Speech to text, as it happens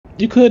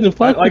You couldn't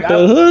fuck like, with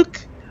the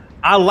hook.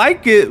 I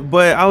like it,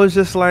 but I was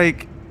just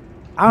like,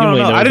 I don't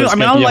know. I don't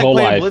like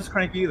playing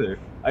Blitzcrank either.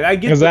 Like, I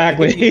get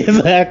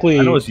exactly.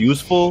 I know it's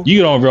useful.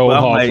 You don't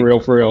Roadhog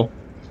like, for real.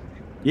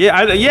 Yeah,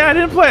 I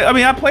didn't play. I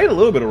mean, I played a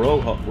little bit of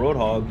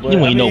Roadhog, but you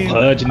ain't no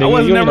Pudge. I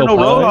wasn't never no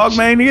Roadhog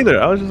main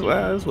either. I was just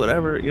like, it's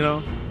whatever, you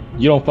know.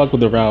 You don't fuck with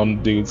the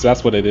round dudes.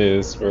 That's what it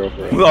is, for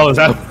real. Oh, is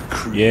that?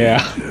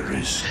 Yeah.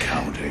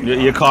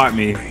 You caught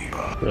me.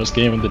 First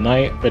game of the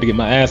night. Better get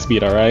my ass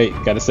beat. All right.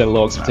 Got to set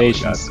low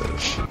expectations.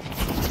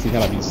 See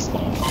how I use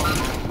spawn.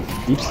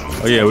 Oops.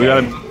 Oh yeah, we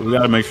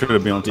gotta make sure to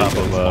be on top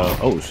of.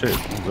 Oh shit.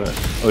 What's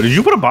that? Oh, did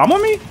you put a bomb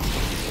on me?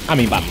 I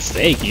mean, by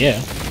mistake,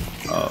 yeah.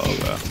 Oh,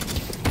 okay.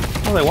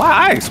 I was like, why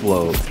I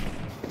explode?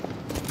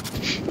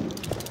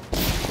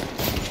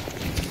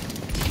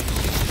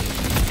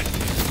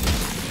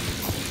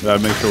 We gotta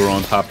make sure we're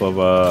on top of.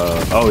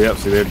 Oh, yep.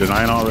 See, they're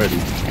denying already.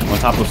 On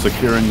top of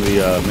securing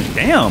the.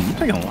 Damn, I'm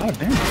taking a lot of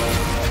damage.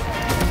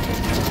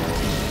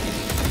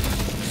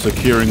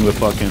 Securing the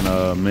fucking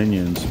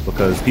minions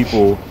because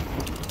people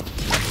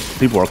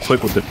are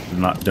quick with the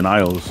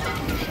denials.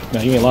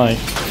 No, you ain't lying.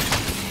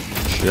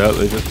 Yeah,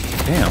 they just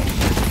damn.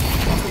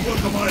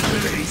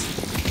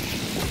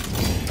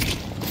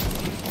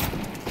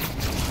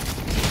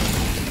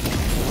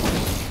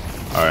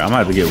 All right, I'm gonna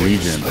have to get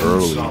regen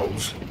early.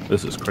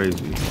 This is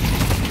crazy.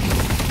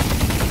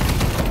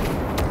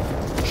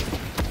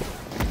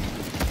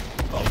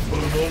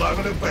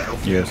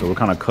 Yeah, so we're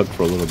kind of cooked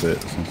for a little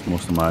bit since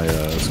most of my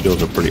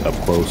skills are pretty up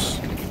close.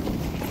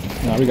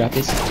 No, we got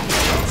this.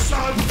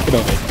 Get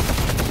over it.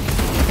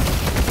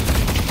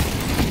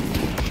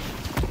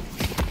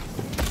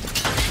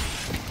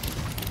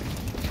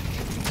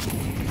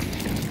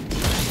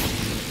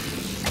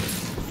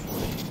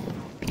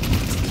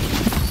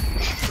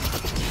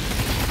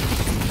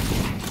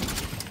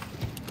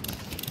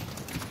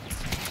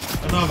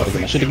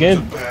 Oh, shit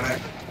again.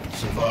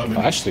 Oh,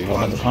 actually, I'm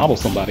gonna hobble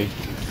somebody.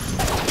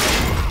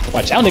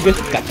 Watch out, nigga.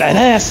 Got that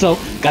ass, so.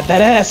 Got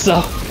that ass,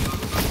 so.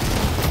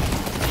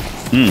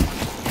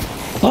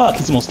 Fuck,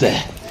 he's almost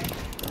dead.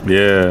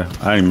 Yeah,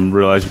 I didn't even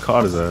realize you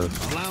caught his ass.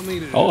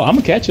 Oh, I'm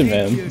gonna catch him,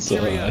 man.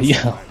 So,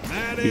 yeah.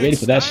 Be ready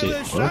for that shit.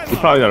 You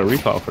probably got a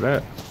recall for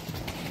that.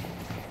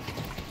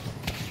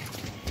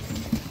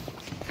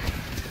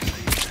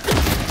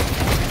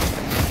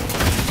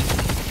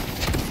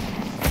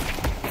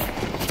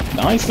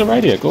 No, he's still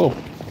right here. Cool.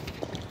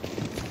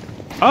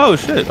 Oh,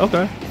 shit.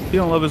 Okay. He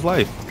don't love his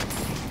life.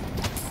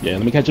 Yeah,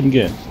 let me catch him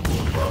again.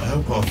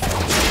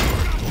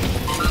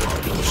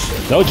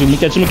 Told you, let me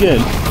catch him again.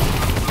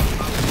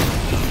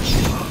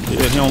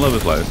 Yeah, he don't love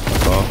his life.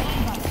 That's all.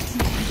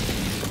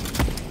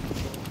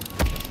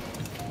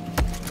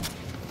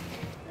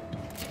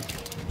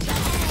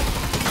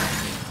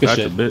 Good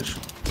gotcha, shit. Bitch.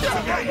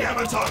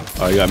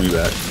 Oh, you got me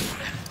back.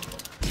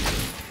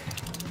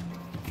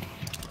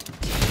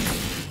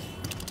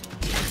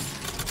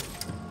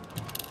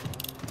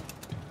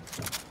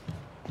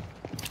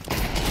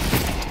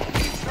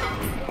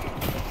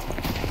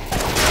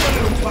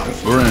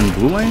 We're in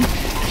blue lane?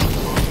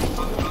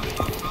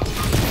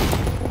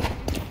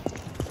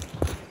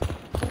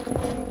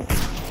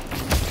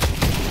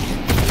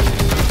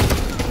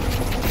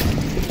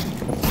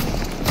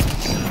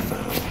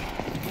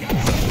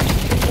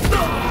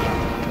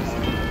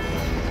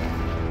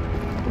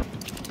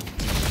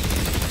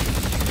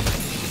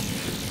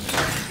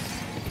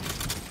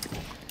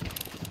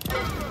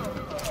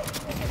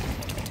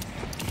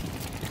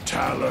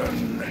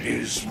 Talon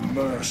is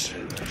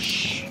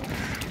merciless.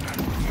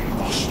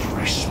 Must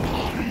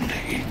respond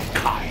in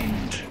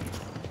kind.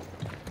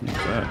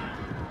 What's that?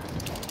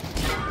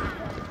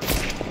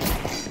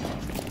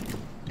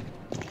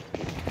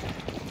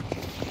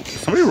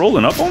 Somebody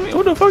rolling up on me?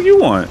 What the fuck you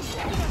want?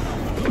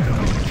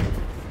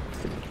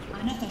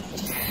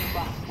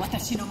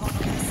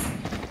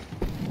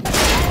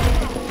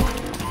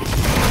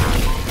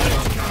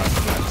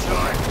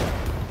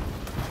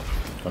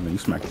 I mean, you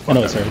smacked the fuck I know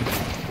out it's of hurt.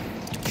 me.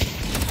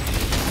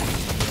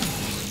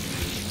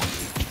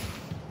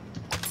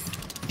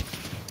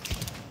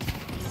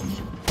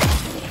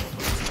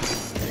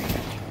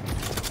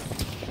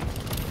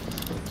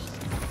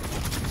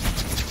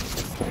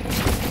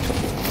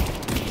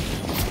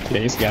 Yeah,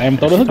 this guy, I'm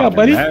throwing the hook out,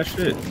 buddy.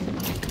 Shit.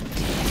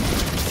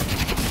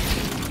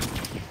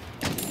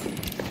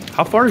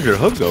 How far does your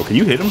hook go? Can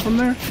you hit him from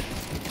there?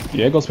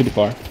 Yeah, it goes pretty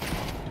far.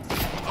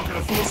 I'm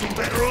gonna force him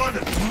better on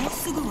it.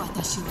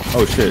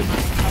 Oh shit.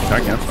 I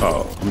can't.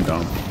 Oh, I'm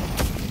done.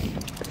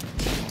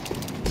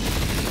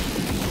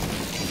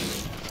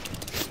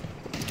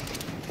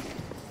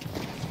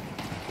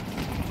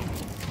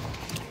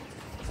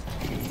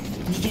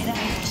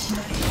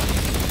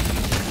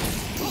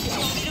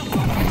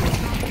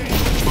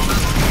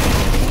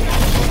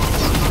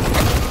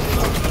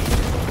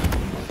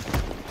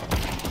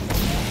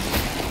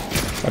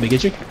 Did he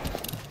get you?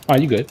 Oh,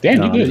 you good. Damn,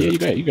 No, you good. I'm Yeah, good. you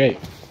great. You great.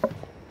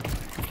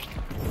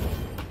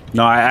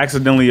 No, I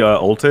accidentally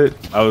ulted.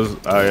 I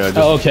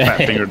just fat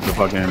fingered the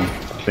fucking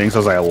thing. So I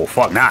was like, well,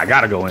 fuck, now I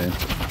gotta go in.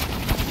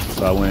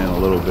 So I went in a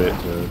little bit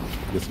to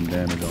Get some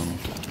damage on him.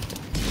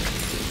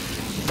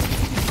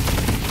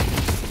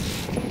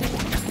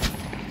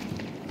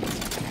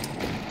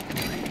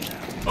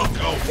 I'll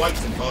go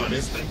waiting for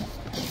this thing.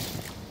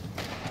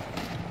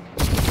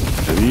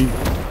 Is he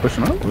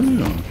pushing up? What are you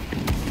doing?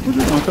 What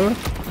you doing, cuz?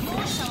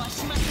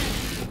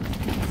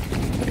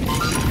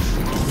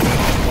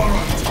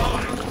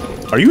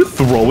 Are you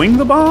throwing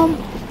the bomb?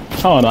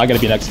 Oh no, I gotta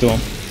be next to him.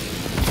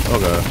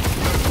 Okay.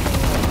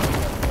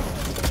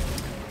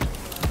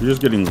 You're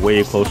just getting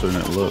way closer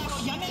than it looks.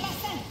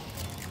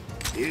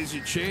 Here's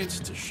your chance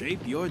to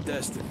shape your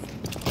destiny.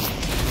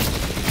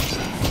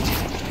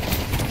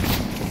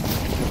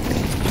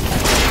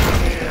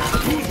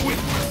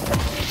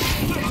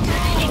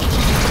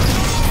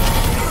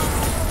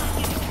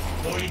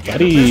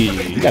 Buddy,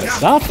 you gotta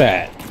stop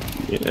that.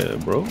 Yeah,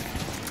 bro.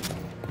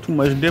 Too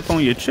much dip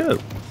on your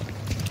chip.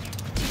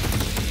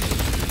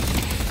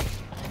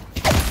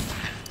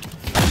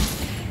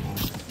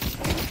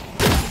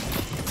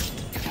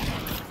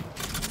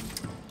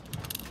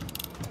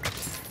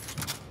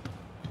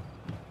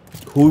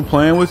 Who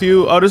playing with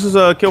you? Oh, this is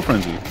a Kill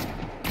Frenzy.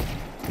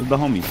 This is the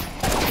homie.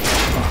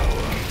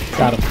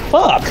 Gotta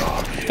fuck.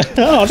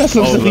 Oh, that's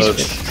some silly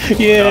shit.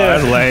 Yeah,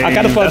 that's lame. I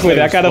gotta fuck with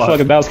it. I gotta fuck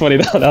it. That was funny.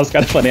 That was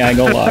kind of funny. I ain't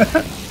gonna lie.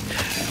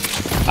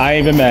 I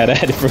ain't even mad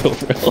at it, for real,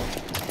 for real.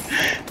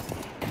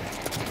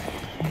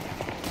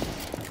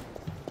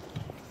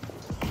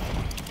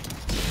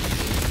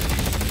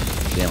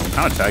 Damn, I'm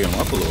kind of tagging him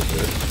up a little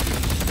bit.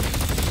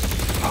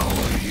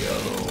 Our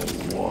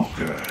yellow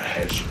walker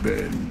has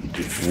been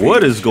defeated.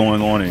 What is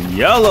going on in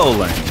Yellow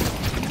Lane?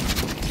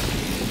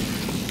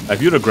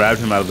 If you'd have grabbed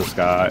him out of the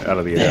sky, out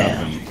of the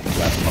air,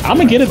 I'm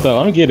gonna get it though.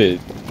 I'm gonna get it.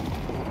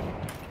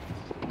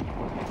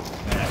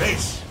 Now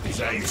this is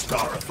how you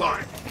start a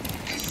fight.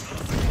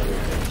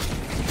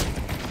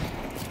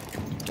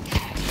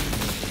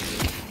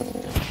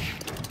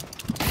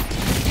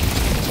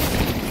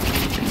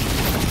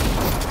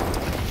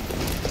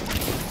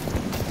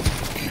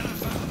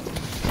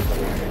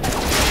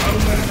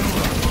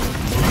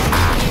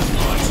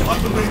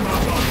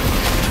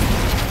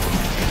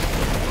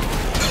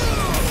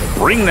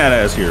 Bring that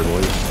ass here,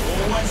 boys.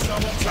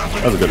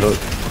 That was a good hook.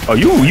 Oh,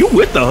 you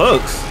with the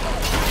hooks?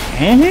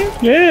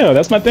 Mm-hmm. Yeah,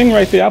 that's my thing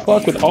right there. I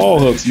fuck with all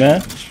hooks,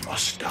 man.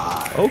 Must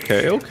die.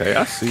 Okay, okay,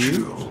 I see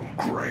you. Kill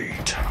Grey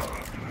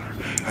Talon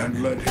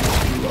and let his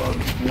blood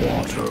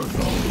water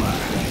the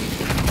land.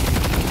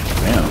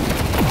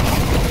 Damn.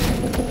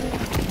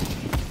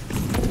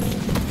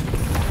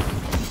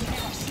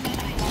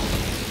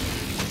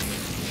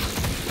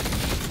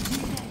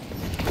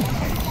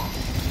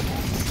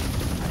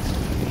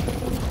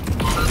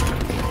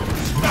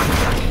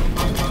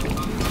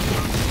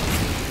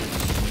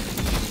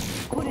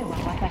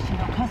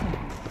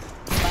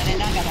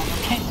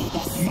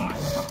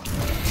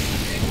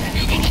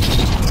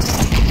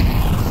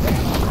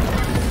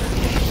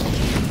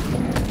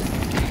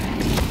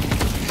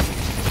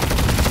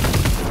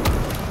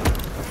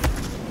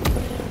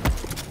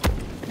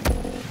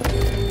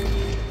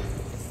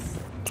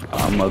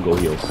 I'm gonna go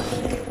heal.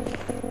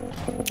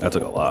 That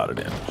took a lot of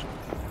damage.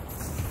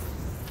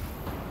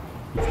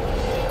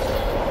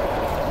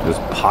 This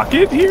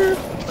pocket here?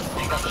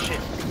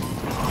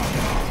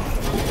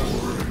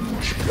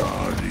 Orange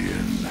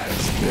Guardian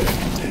has been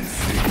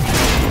defeated.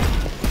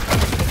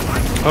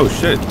 Oh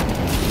shit.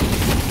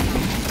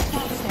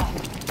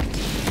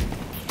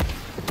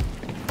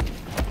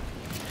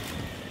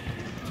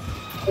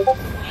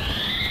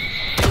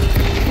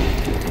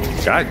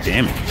 God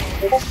damn it.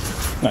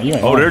 No, you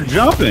ain't. Oh, they're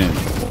jumping.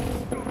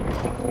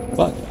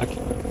 Fuck. I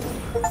can't.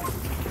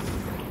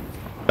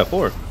 Got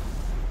 4.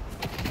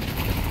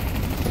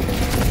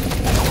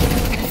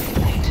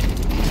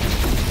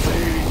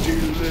 They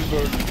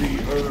delivered the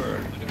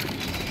earth.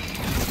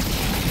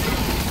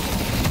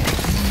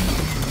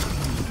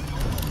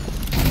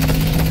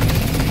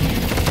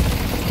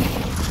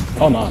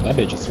 Oh no, that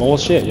bitch is full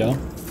of shit, yo.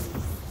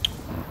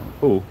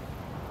 Who?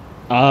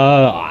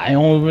 I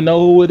don't even know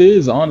who it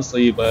is,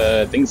 honestly,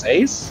 but I think it's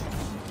Ace.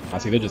 I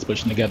see they're just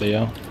pushing together,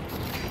 yo.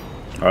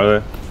 Are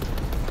they?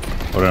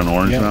 Oh, they're in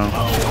orange now?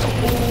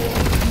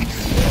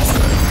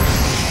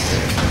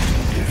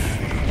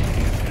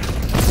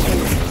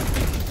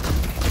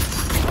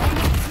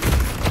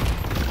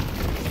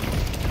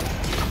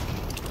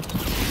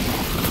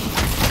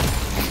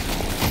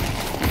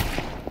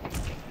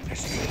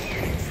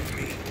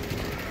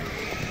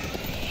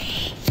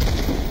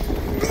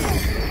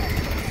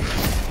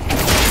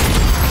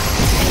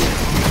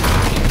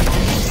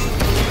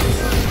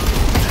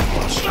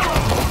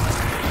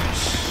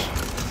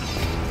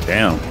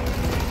 Damn.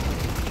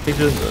 He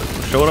just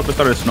showed up and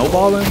started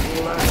snowballing?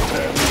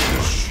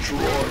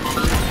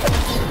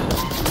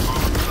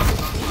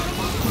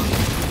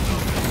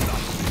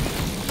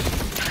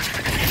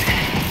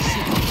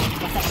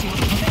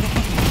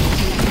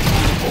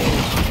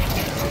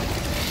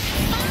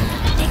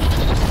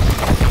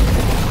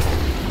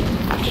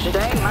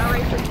 Today, my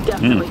race is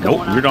definitely Nope,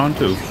 going you're on. on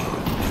too.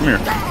 Come here.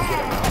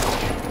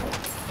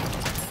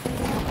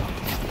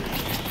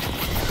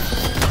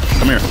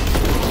 Come here.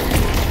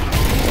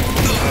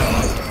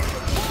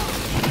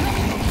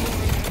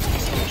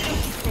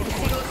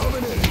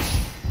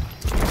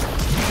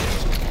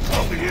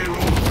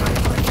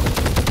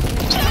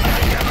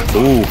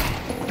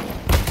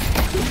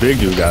 big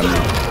dude got me.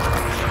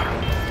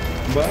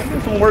 But I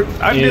did some work.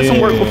 I did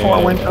some work before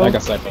I went. I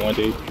got sniped from one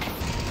dude.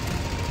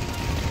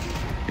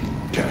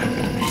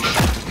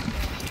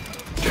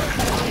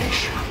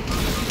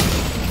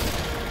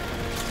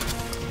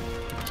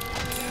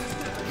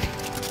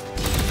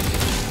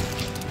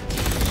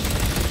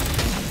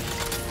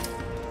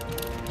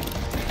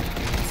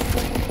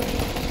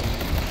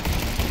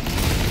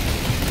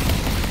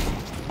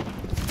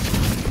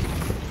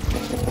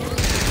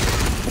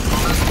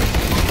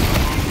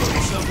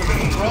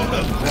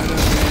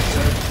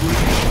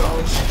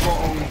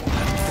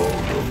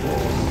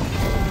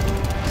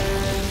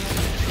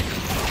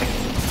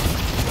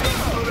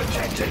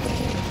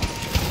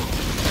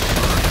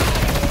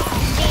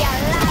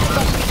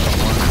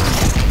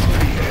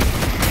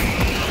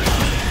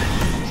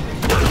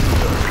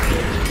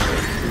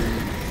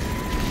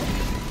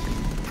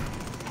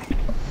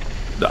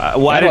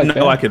 Well, I didn't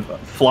know I could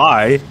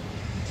fly.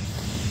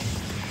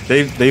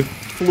 They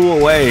flew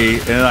away,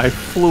 and I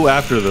flew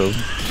after them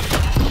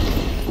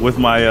with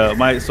my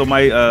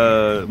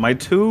my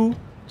 2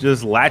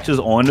 just latches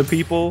onto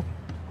people,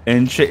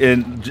 and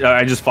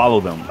I just follow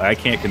them. I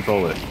can't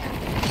control it.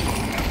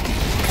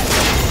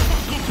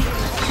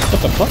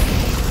 What the fuck?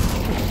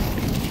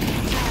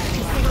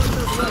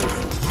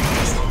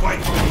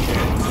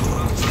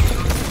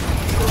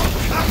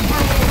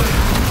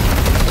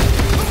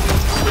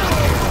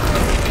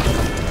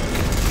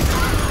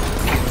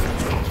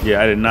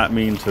 Yeah, I did not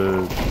mean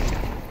to.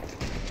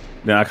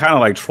 Then I kind of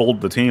like trolled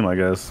the team, I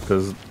guess,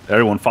 because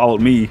everyone followed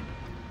me.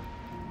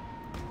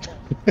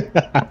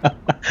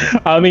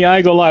 I mean, I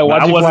ain't gonna lie.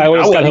 Watching fly away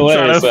was kind of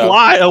hilarious. Trying to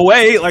fly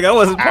away, like I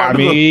wasn't. Part I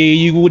mean,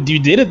 you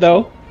did it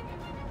though.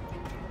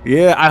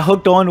 Yeah, I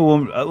hooked onto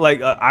him.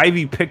 Like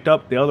Ivy picked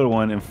up the other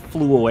one and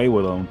flew away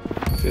with him,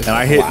 and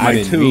I hit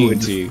my 2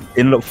 and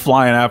ended up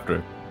flying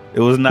after.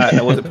 It was not.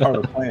 That wasn't part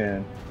of the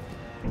plan.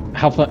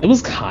 How fun! It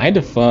was kind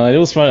of fun. It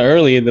was fun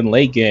early and then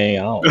late game.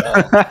 I don't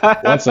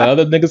know. Once the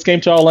other niggas came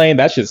to our lane,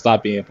 that shit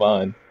stopped being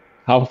fun.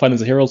 How fun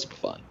is a hero? Super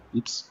fun.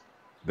 Oops.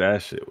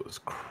 That shit was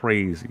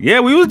crazy. Yeah,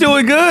 we was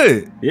doing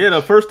good. Yeah,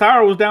 the first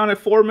tower was down at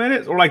 4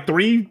 minutes or like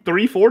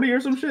 340 or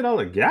some shit. I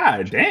was like,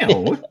 God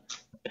damn.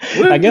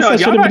 I guess that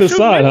should have been the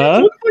sign,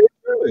 huh?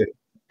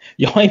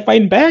 Y'all ain't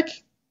fighting back?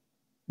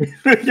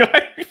 Y'all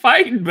ain't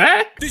fighting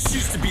back? This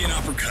used to be an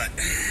uppercut.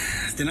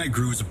 Then I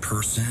grew as a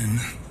person.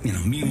 You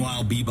know,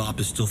 meanwhile, Bebop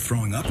is still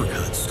throwing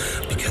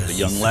uppercuts because the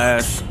young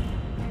lash.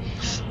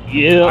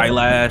 Yeah.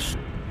 Eyelash.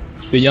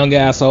 The young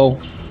asshole.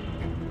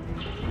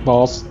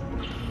 Boss.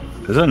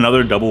 Is there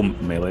another double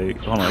melee?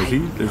 Hold on,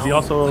 is he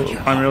also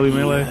primarily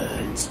melee?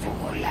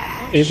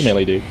 He's a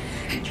melee dude.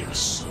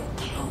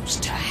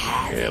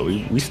 Yeah,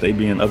 we stay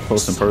being up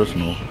close and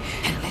personal.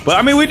 But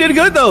I mean, we did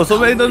good though,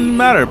 so it doesn't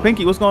matter.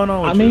 Pinky, what's going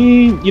on with you? I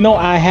mean, you know,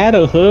 I had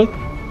a hook,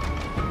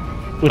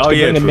 which could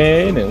bring him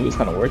in, and we was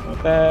kind of working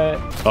with that.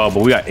 Oh,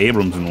 but we got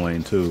Abrams in the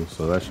lane too,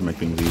 so that should make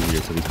things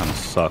easier because he kind of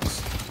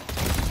sucks.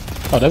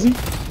 Oh, does he?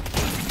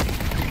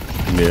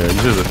 Yeah,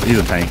 he's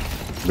a tank,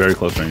 very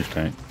close range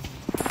tank.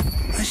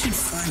 I should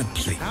find a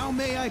plate. How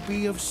may I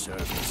be of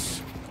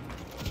service?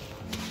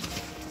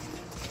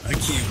 I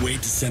can't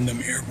wait to send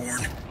them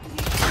airborne.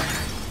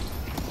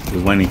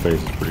 His landing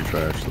phase is pretty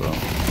trash though.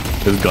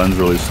 His gun's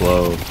really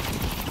slow.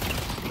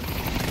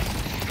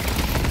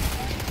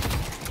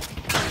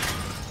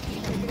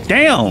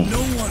 Damn!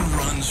 No one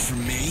runs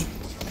from me.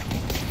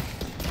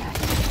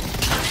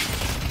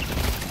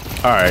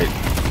 Alright.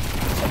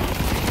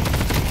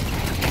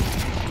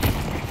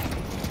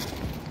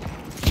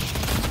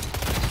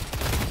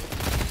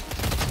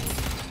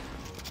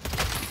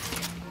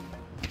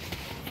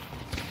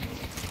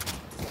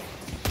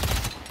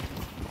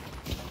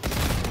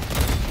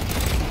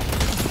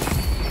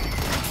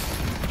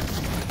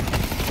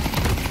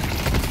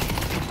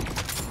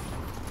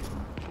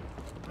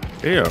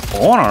 They're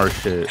on our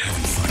shit.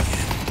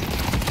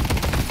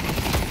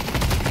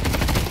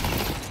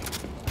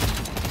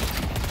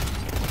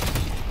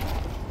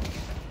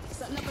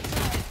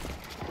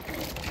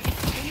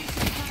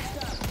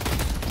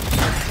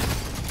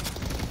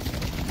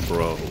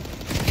 Bro.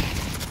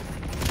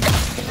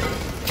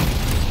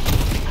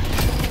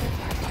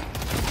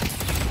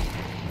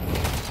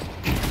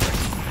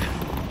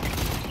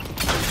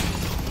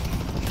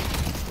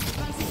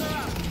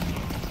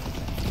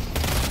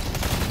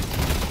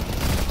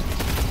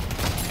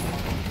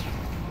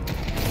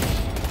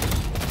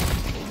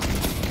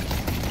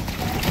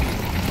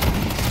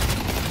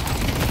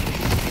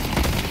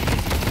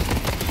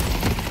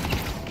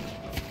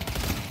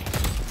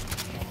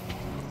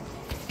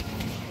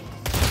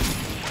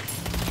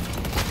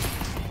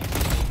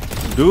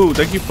 Dude,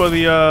 thank you for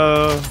the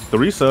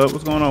resub.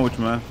 What's going on with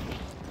you, man?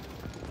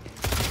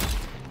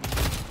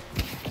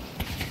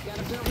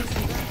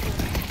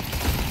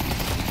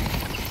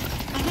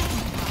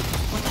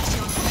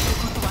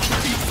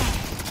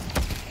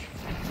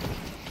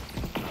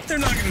 They're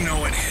not gonna know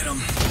what hit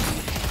them.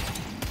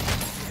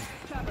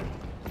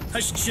 I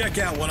should check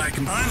out what I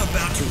can. I'm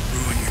about to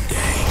ruin your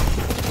day.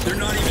 They're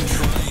not even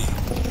trying.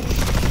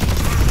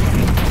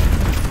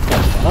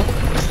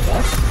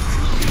 What?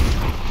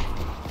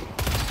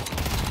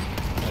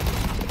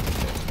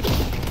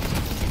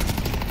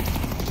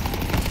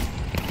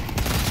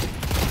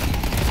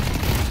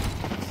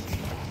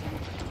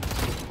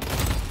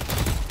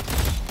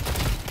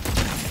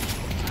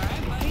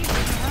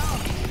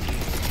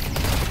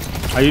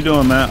 you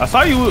doing, man? I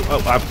saw you.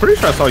 I'm pretty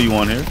sure I saw you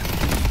on here.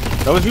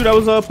 That was you that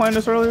was playing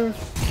this earlier?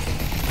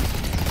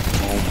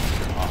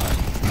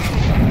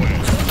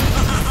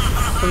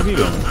 What is he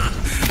doing?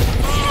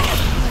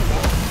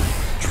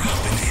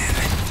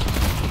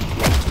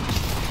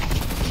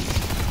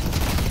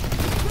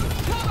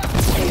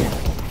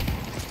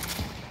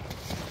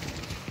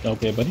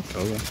 Okay, buddy.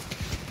 Okay.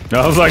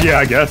 I was like, yeah,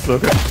 I guess.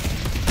 Okay.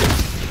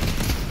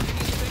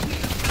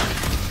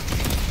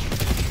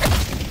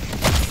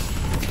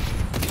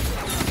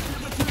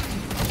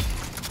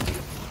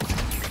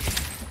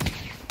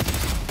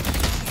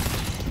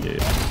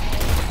 Yeah.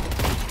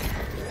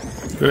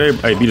 Good.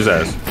 Hey, beat his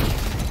ass.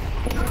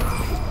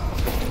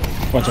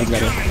 Watch out,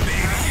 got it.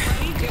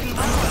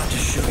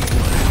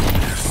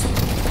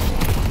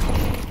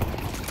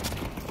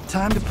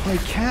 Time to play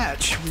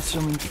catch with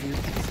some inferior.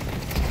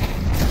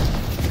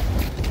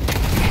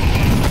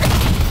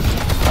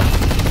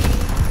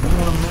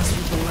 Mess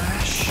with the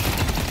lash.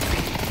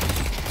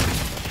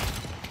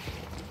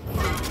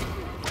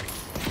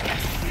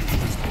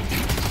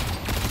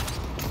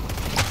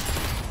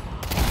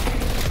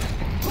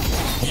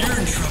 You're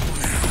in trouble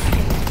now.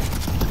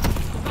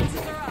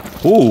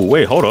 Ooh,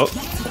 wait, hold up.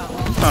 You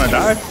trying to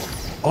die?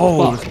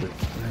 Oh,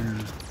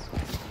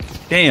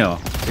 damn.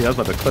 Yeah, I was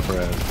about to clip her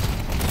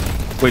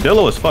ass. Wait, they're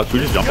low as fuck. Should we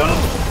just jump on them?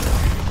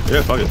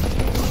 Yeah, fuck it.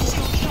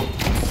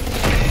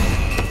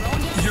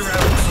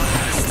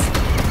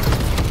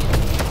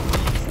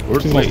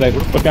 Too much lag.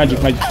 Look behind you,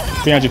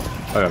 behind you.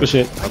 Good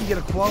shit. I can get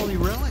a quality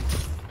relic.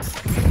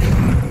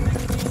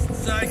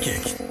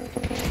 Sidekick.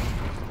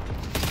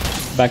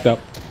 Backed up.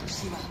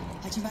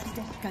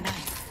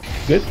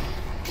 Good?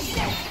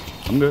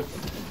 I'm good.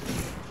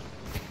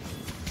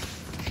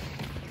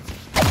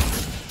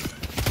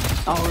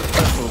 Our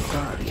purple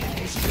guardian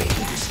is being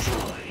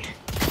destroyed.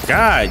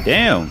 God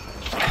damn.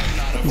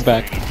 He's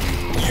back.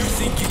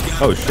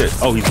 Oh shit.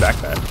 Oh, he's back.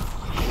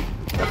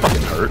 That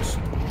fucking hurts.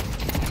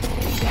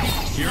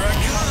 Here I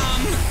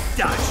come.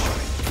 Dodge.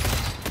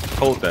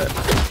 Hold that.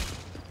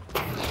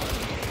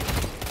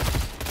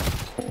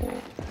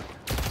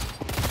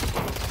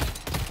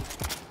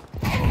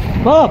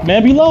 Fuck,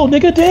 man, be low,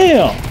 nigga,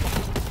 damn.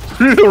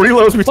 The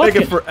reloads be Fuck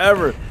taking it.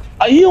 forever.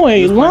 You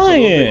ain't The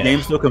lying.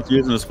 game's still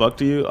confusing as fuck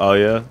to you? Oh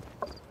yeah.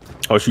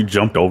 Oh, she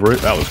jumped over it?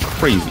 That was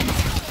crazy.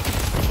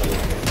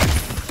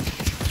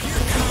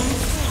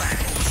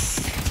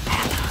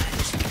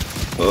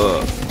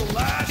 Ugh.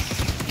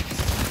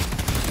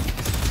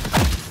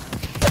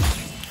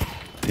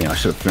 Damn, I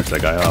should have finished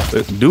that guy off.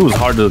 Dude was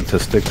hard to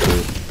stick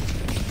to.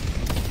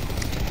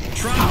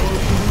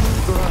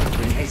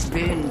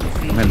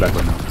 I'm heading back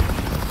right now.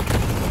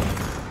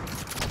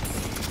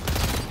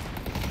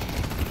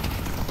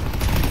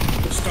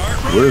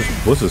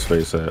 What's his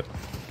face at?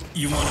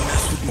 You want to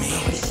mess with me?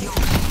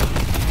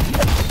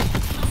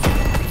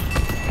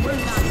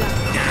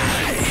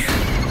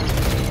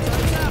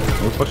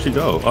 Where the fuck she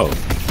go? Oh.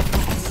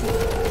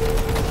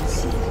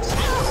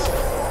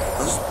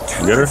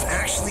 You get her?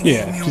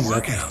 Yeah, she's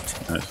back.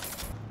 Nice.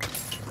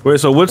 Wait,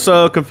 so what's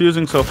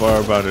confusing so far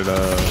about it,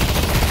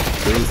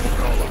 dude?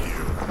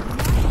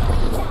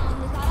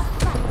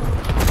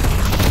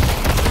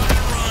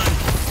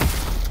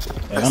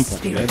 Yeah, I'm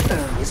fucking dead.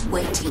 Is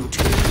waiting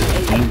to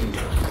end.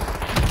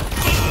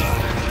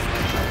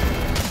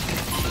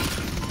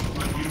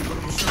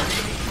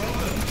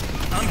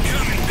 I'm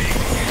coming, baby.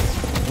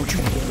 Would you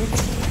get it?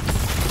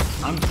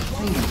 I'm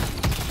playing.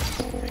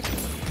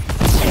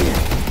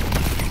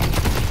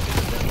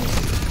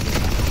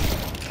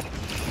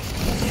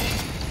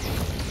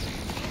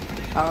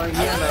 Our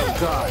yellow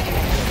guard.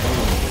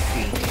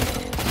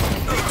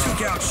 They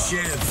took out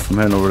Shiv. I'm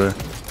heading over there.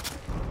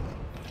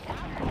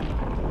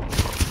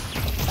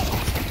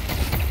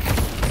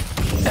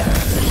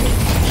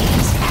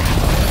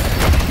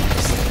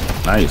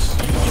 Nice.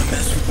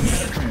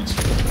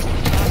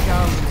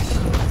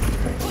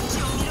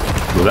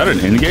 Was that an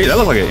engage? That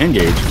looked like an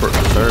engage,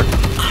 sir.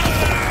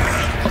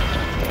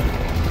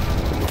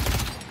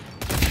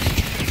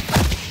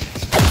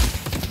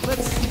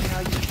 Let's see how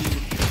you do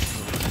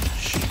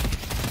with your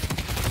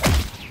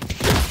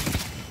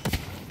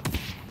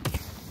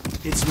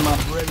It's my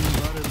bread and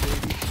butter,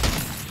 baby.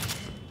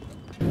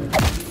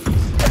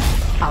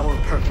 Our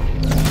purple.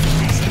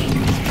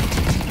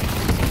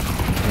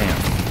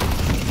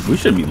 Damn. We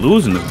shouldn't be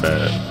losing this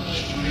bad.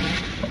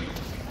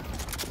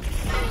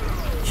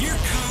 Here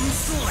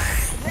comes the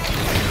lag.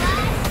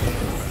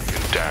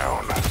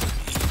 Down.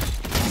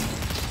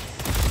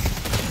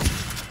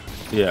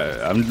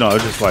 Yeah, I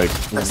was just like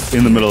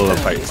in the middle of the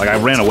fight. Like I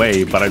ran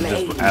away, but I'm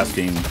just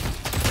asking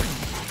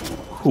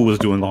who was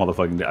doing all the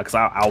fucking damage. Cause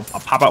I'll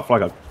pop out for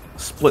like a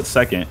split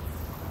second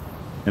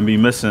and be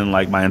missing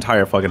like my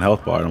entire fucking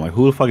health bar. And I'm like,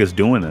 who the fuck is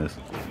doing this?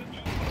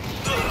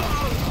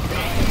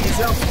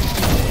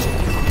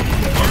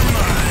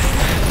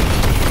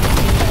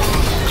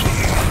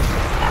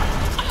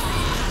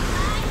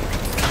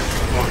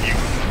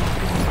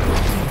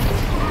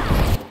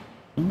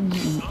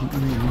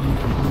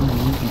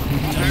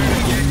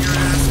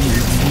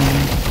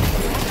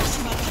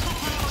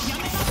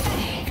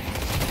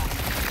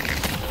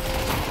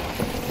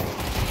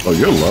 Oh,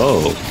 you're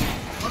low.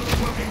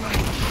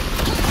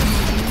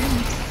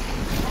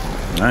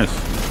 Nice.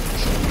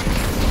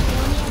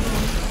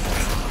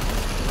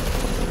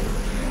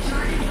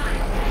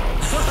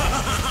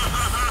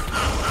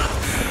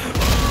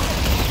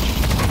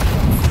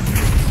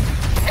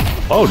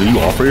 Oh, do you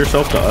offer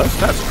yourself to us?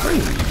 That's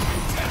crazy.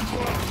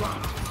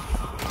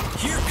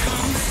 Here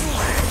comes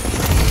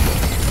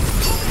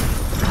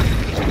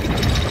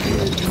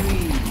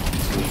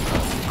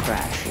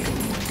Crashing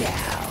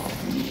down.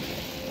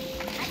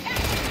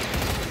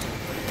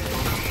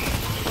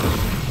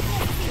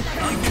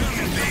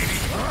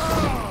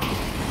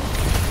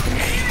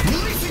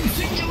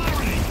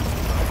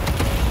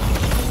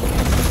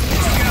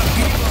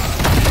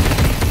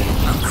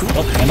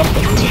 Oh, and I'm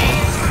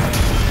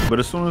But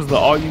as soon as the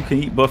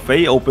all-you-can-eat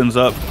buffet opens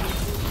up,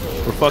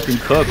 we're fucking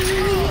cooked.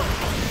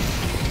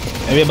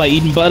 everybody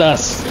eating but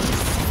us.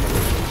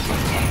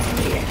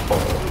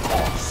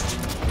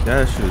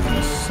 That shit is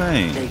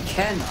insane. They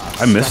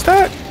cannot. I missed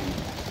that?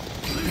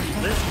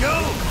 Let's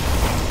go.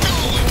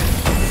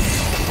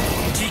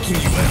 taking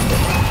you out.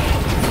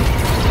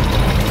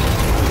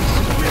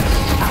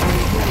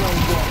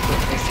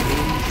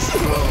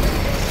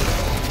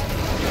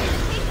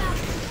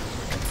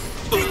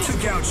 They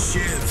took out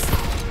Shiv.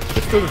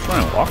 They're still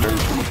trying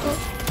walkers?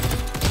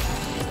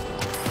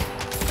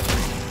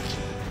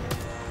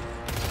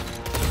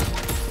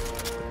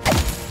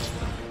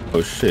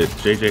 Oh shit,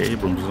 JJ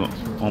Abrams is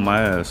on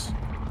my ass.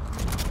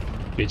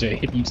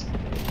 JJ Abrams.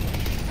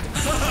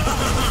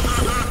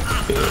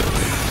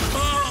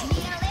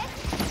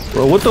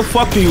 Bro, what the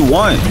fuck do you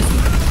want?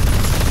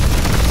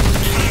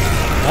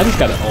 I just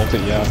got an ulti,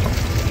 yeah.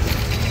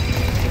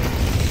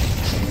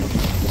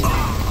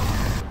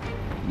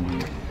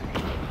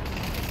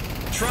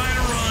 Trying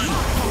to run.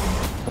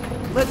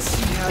 Let's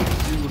see how you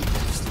do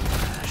against the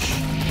Flash.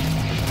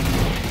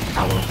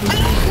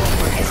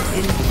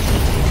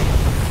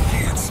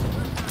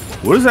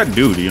 What does that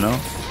do you know?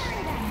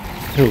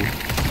 Who?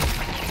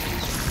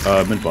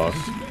 Mid boss.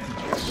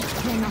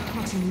 You're not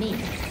catching me.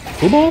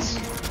 Who boss?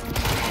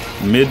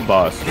 Mid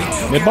boss.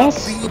 Mid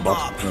boss?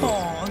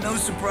 Oh, no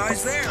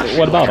surprise there.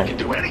 What about him?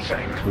 Do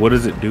anything. What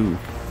does it do?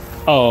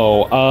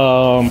 Oh,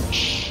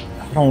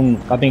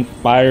 I think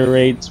fire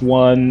rate's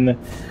one.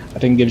 I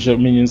think gives your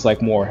minions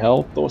like more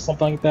health or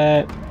something like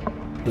that.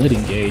 Good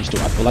engage. Do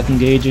I feel like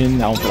engaging?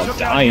 I don't feel like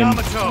dying.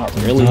 Not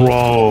really.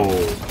 Bro.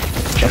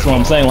 That's what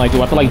I'm saying. Like,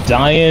 do I feel like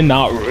dying?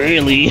 Not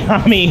really.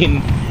 I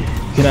mean,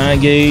 can I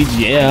engage?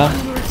 Yeah.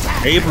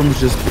 Abrams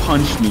just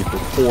punched me for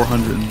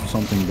 400 and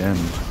something damage.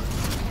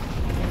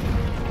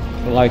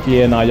 Like,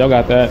 yeah, nah, y'all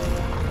got that.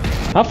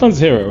 How fun's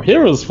Hero?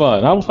 Hero's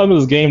fun. How fun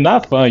is this game?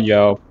 Not fun,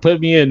 yo.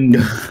 Put me in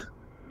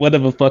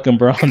whatever fucking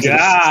bronze.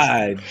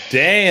 God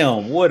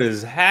damn, what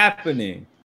is happening?